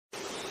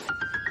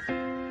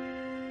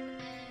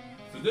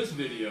For this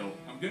video,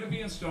 I'm going to be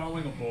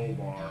installing a bull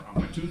bar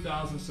on my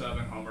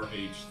 2007 Hummer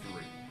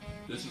H3.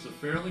 This is a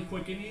fairly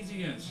quick and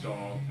easy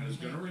install and is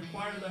going to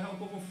require the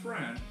help of a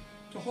friend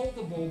to hold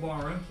the bull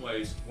bar in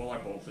place while I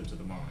bolt it to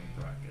the mounting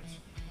brackets.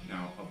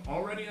 Now, I've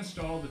already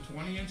installed the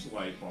 20-inch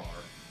light bar,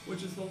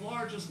 which is the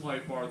largest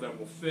light bar that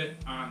will fit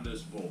on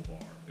this bull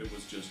bar. It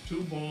was just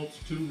 2 bolts,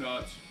 2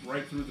 nuts,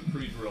 right through the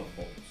pre-drilled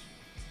holes.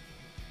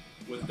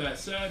 With that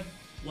said,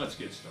 let's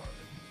get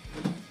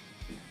started.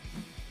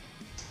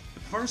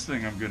 The first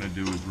thing I'm going to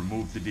do is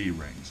remove the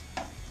D-rings.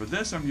 For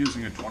this, I'm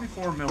using a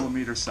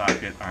 24mm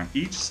socket on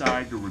each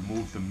side to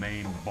remove the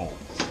main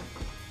bolts.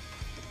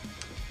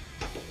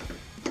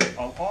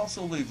 I'll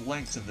also leave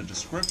links in the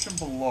description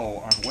below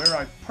on where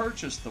I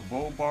purchased the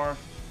bull bar.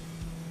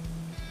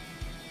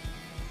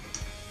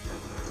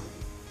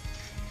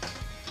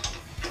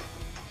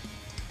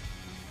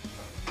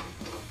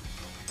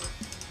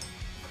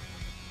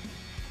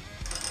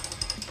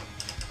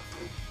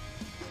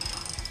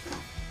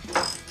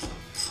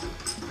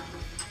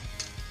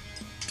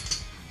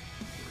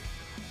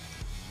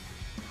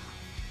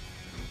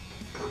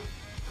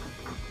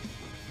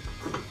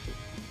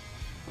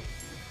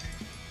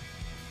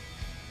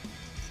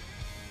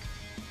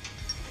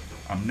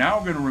 I'm now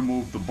going to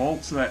remove the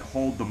bolts that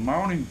hold the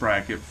mounting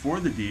bracket for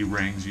the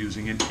D-rings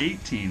using an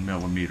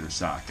 18mm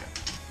socket.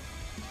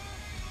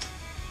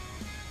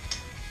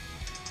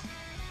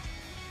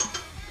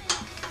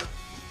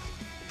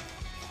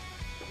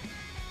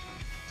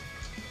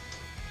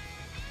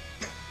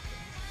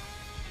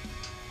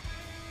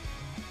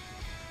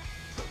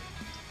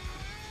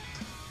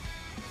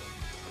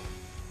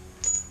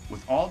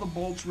 With all the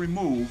bolts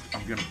removed,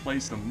 I'm going to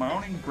place the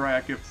mounting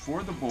bracket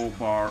for the bull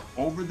bar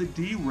over the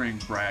D-ring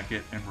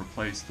bracket and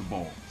replace the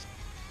bolts.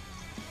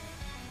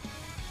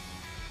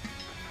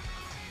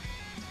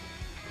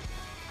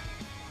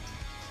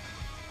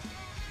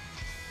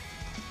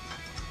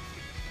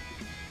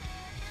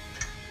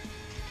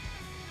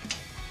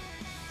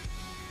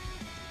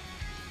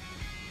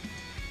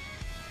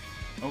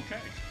 Okay.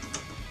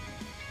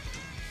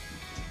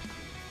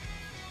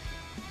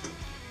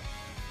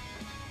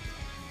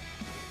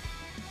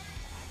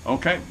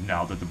 Okay,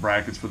 now that the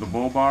brackets for the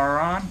bull bar are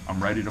on,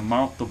 I'm ready to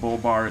mount the bull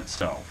bar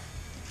itself.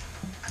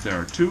 There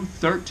are 2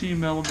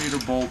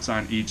 13mm bolts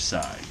on each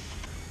side.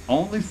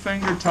 Only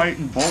finger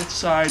tighten both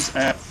sides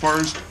at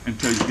first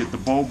until you get the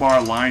bull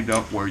bar lined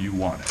up where you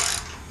want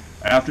it.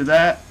 After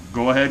that,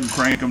 go ahead and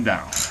crank them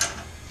down.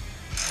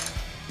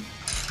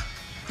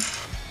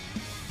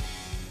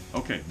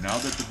 Okay, now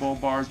that the bull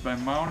bar has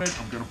been mounted,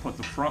 I'm going to put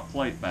the front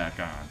plate back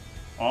on.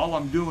 All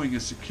I'm doing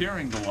is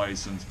securing the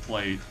license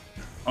plate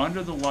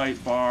under the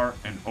light bar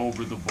and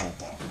over the bull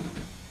bar.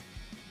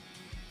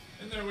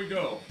 And there we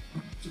go.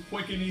 It's a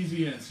quick and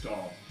easy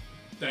install.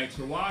 Thanks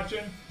for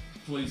watching.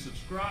 Please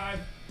subscribe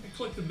and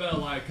click the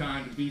bell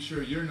icon to be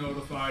sure you're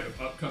notified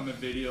of upcoming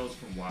videos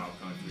from Wild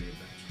Country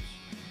Adventures.